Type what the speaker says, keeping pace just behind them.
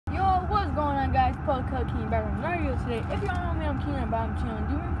Paul King back on another video today. If you don't know me, I'm King and I'm channel.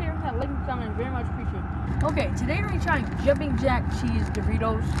 Do me a favor, hit like and comment, very much appreciated. Okay, today we're trying Jumping Jack Cheese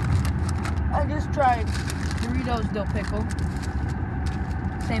Doritos. I just tried Doritos dill pickle.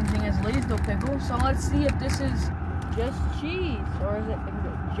 Same thing as Lay's dill pickle. So let's see if this is just cheese or is it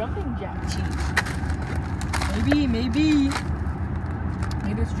Jumping Jack cheese. Maybe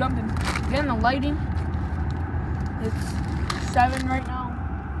it's jumping. Again, the lighting. It's 7 right now.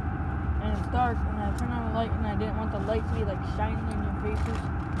 And it's dark, and I turned on the light, and I didn't want the light to be like shining in your faces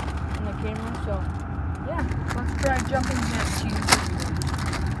in the camera. So, yeah, let's try Jumping Jack cheese.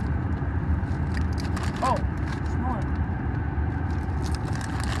 Oh, smell it.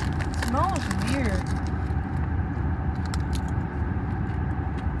 It smells weird.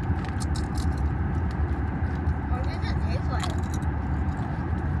 What does it taste like?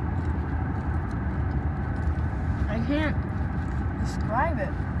 I can't describe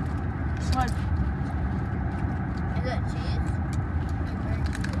it. It's like, is it cheese?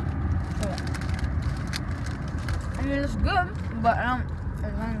 I mean, it's good, but I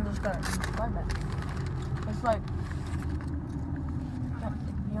just gotta describe it. It's like,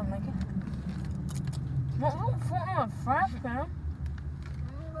 you don't like it? What don't fall on a flash pan?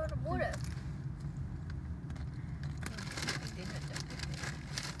 I'm going to water.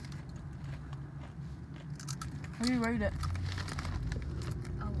 How do you rate it?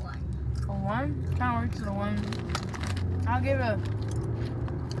 A 1. A 1? Kind of rates it a 1. I'll give it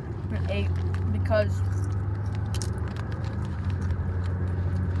an 8 because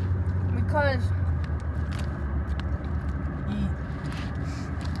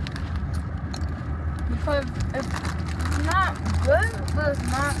it's not good, but it's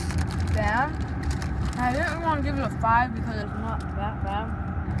not bad. I didn't want to give it a 5 because it's not that bad,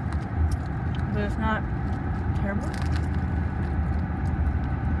 but it's not terrible.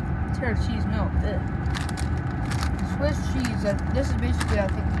 Terra cheese milk. Ugh. Swiss cheese. This is basically, I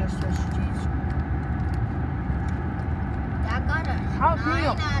think, just Swiss cheese. That got a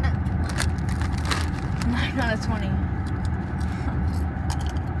Jalapeno. 9 out of 20. 9 out of 20.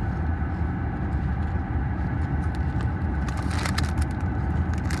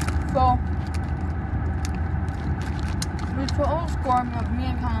 So, the total score of me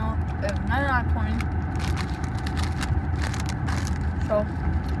and Kyle is 9 out of 20. So,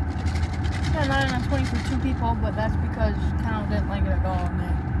 yeah, 9 out of 20 for 2 people, but that's because Kyle didn't like it at all,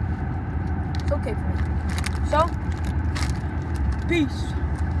 man. It's okay for me. So, peace,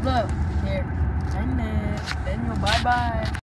 love, here, and Daniel, bye-bye.